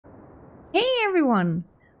Hey everyone!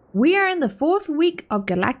 We are in the 4th week of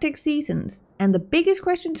Galactic Seasons, and the biggest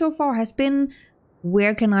question so far has been,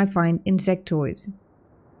 where can I find Insectoids?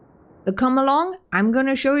 So come along, I'm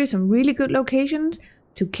gonna show you some really good locations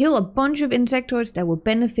to kill a bunch of Insectoids that will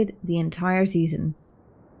benefit the entire season.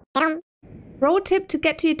 Pro tip to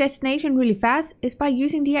get to your destination really fast is by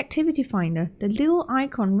using the activity finder, the little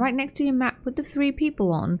icon right next to your map with the 3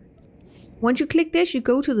 people on. Once you click this, you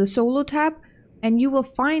go to the solo tab and you will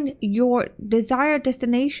find your desired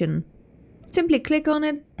destination. Simply click on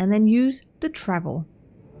it and then use the travel.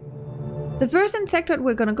 The first Insectoid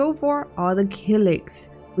we're gonna go for are the Killiks,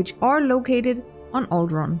 which are located on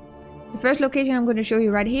Alderaan. The first location I'm going to show you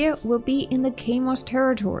right here will be in the Kamos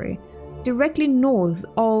territory, directly north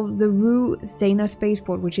of the Rue Zana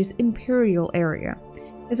spaceport, which is Imperial area.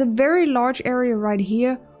 There's a very large area right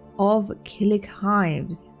here of Killik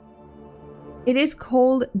hives. It is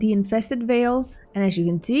called the Infested Vale, and as you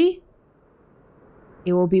can see,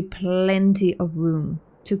 it will be plenty of room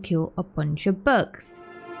to kill a bunch of bugs.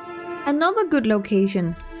 Another good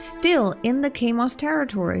location, still in the Kamos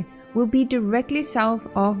territory, will be directly south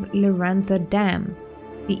of Lyrantha Dam.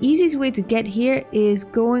 The easiest way to get here is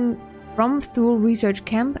going from Thule Research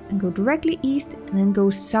Camp and go directly east and then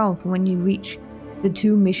go south when you reach the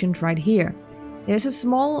 2 missions right here. There's a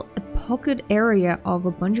small pocket area of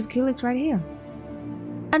a bunch of Killiks right here.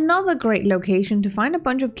 Another great location to find a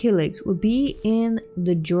bunch of Killiks would be in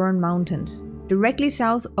the Juran Mountains, directly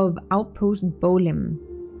south of Outpost Bolim,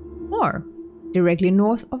 or directly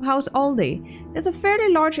north of House Alde. There's a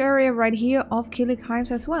fairly large area right here of Killik hives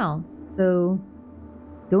as well, so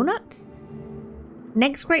go nuts!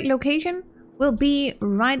 Next great location will be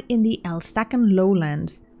right in the Alsakan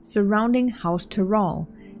lowlands, surrounding House Terral.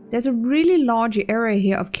 There's a really large area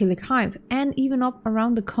here of Killik hives, and even up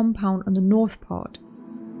around the compound on the north part.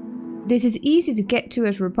 This is easy to get to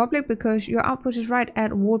as Republic because your outpost is right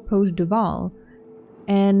at Wardpost Duval,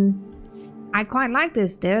 and I quite like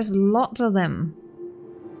this, there's lots of them.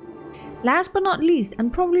 Last but not least,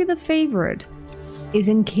 and probably the favorite, is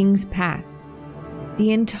in King's Pass.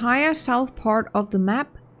 The entire south part of the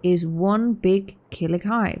map is one big Killik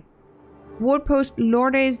hive. Wardpost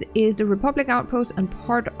Lourdes is the Republic outpost and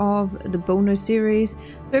part of the bonus series,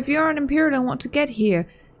 so if you're an Imperial and want to get here,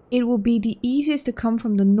 it will be the easiest to come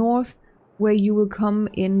from the north, where you will come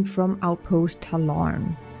in from Outpost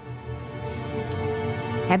Talarn.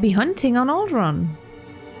 Happy hunting on Alderaan!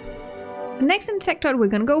 The next Insectoid we're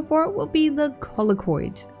gonna go for will be the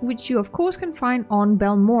Colicoids, which you of course can find on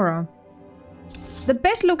Balmorra. The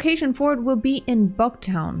best location for it will be in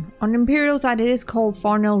Bugtown. On Imperial side it is called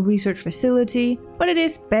Farnell Research Facility, but it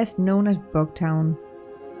is best known as Bugtown.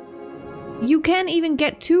 You can even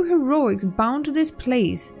get 2 heroics bound to this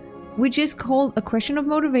place, which is called A Question of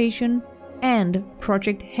Motivation and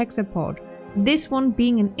Project Hexapod. This one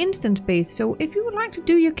being an instance based, so if you would like to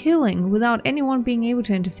do your killing without anyone being able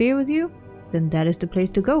to interfere with you, then that is the place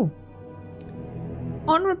to go.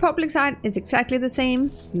 On Republic side it's exactly the same.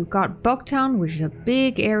 You've got Bugtown, which is a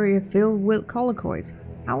big area filled with Colicoids.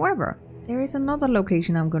 However, there is another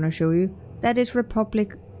location I'm going to show you that is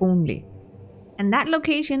Republic only. And that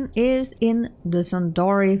location is in the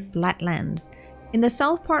Sondori Flatlands. In the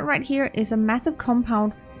south part right here is a massive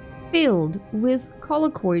compound filled with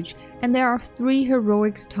Colicoids, and there are 3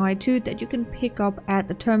 heroics tied to it that you can pick up at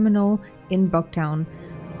the terminal in Bugtown.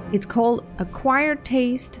 It's called Acquired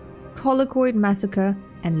Taste, Colicoid Massacre,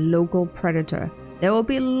 and Local Predator. There will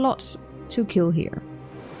be lots to kill here.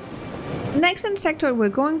 The next Insectoid we're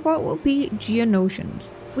going for will be Geonosians,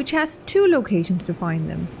 which has 2 locations to find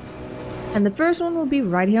them. And the first one will be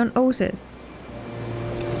right here on Ossus.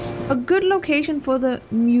 A good location for the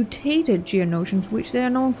mutated Geonosians, which they are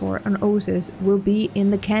known for on Ossus, will be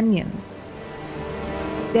in the canyons.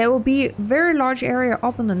 There will be a very large area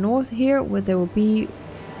up in the north here where there will be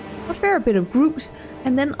a fair bit of groups,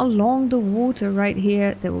 and then along the water right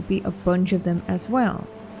here there will be a bunch of them as well.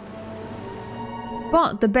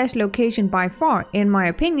 But the best location by far, in my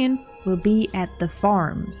opinion, will be at the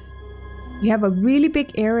farms. You have a really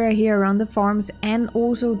big area here around the farms and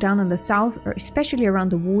also down in the south, or especially around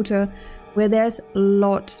the water, where there's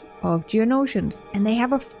lots of Geonosians, and they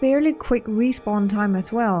have a fairly quick respawn time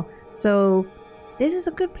as well, so this is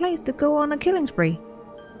a good place to go on a killing spree.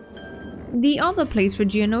 The other place for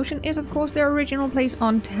Geonosian is of course their original place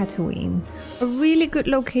on Tatooine. A really good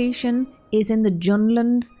location is in the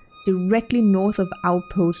Junlands, directly north of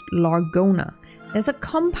Outpost Largona. There's a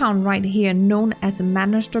compound right here known as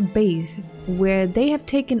Manister Base, where they have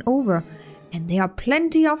taken over, and there are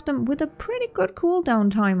plenty of them with a pretty good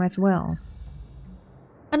cooldown time as well.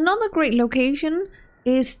 Another great location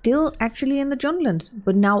is still actually in the Jundlands,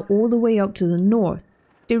 but now all the way up to the north,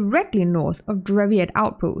 directly north of Dreviat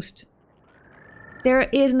Outpost. There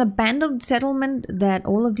is an abandoned settlement that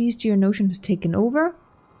all of these Geonosians has taken over,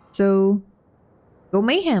 so go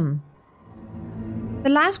mayhem! The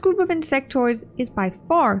last group of Insectoids is by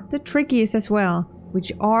far the trickiest as well,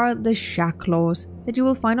 which are the Shacklaws that you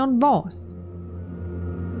will find on Voss.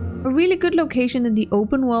 A really good location in the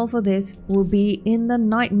open world for this will be in the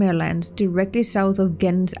Nightmare Lands directly south of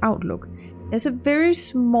Gen's Outlook. There's a very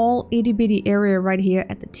small itty bitty area right here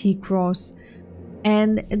at the T-Cross,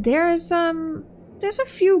 and there's a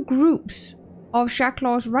few groups of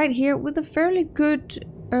Shacklaws right here with a fairly good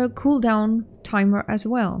cooldown timer as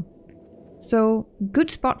well. So,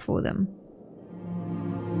 good spot for them.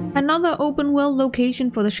 Another open world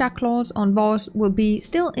location for the Shacklaws on Voss will be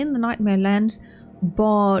still in the Nightmare Lands,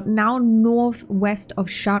 but now northwest of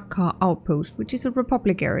Shadkar Outpost, which is a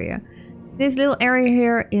Republic area. This little area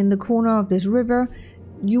here in the corner of this river,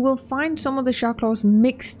 you will find some of the Shacklaws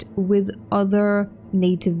mixed with other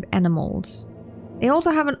native animals. They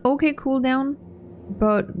also have an okay cooldown,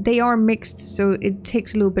 but they are mixed, so it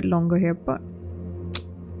takes a little bit longer here, but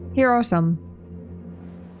here are some.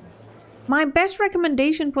 My best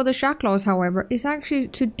recommendation for the Shacklaws, however, is actually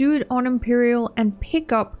to do it on Imperial and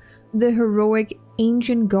pick up the heroic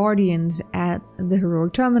Ancient Guardians at the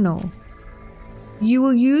heroic terminal. You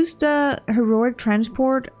will use the heroic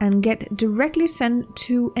transport and get directly sent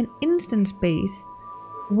to an instance base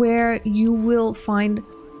where you will find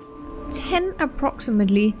 10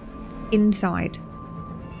 approximately inside.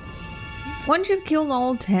 Once you've killed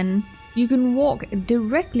all 10, you can walk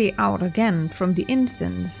directly out again from the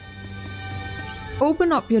instance.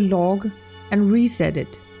 Open up your log and reset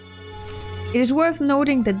it. It is worth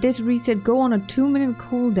noting that this reset goes on a 2-minute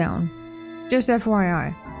cooldown, just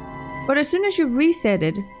FYI. But as soon as you reset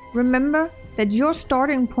it, remember that your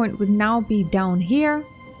starting point would now be down here,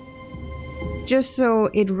 just so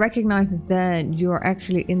it recognizes that you're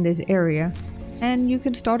actually in this area, and you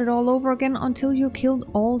can start it all over again until you killed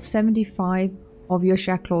all 75 of your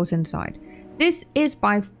Shacklaws inside. This is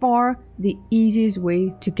by far the easiest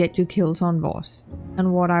way to get your kills on Voss,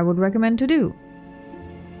 and what I would recommend to do.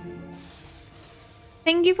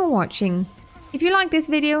 Thank you for watching. If you like this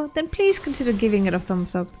video, then please consider giving it a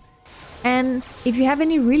thumbs up. And if you have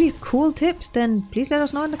any really cool tips, then please let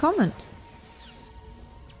us know in the comments.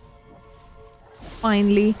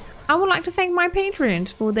 Finally, I would like to thank my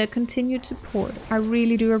Patreons for their continued support. I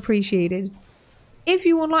really do appreciate it. If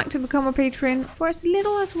you would like to become a patron for as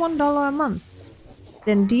little as $1 a month,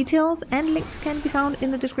 then details and links can be found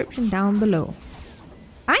in the description down below.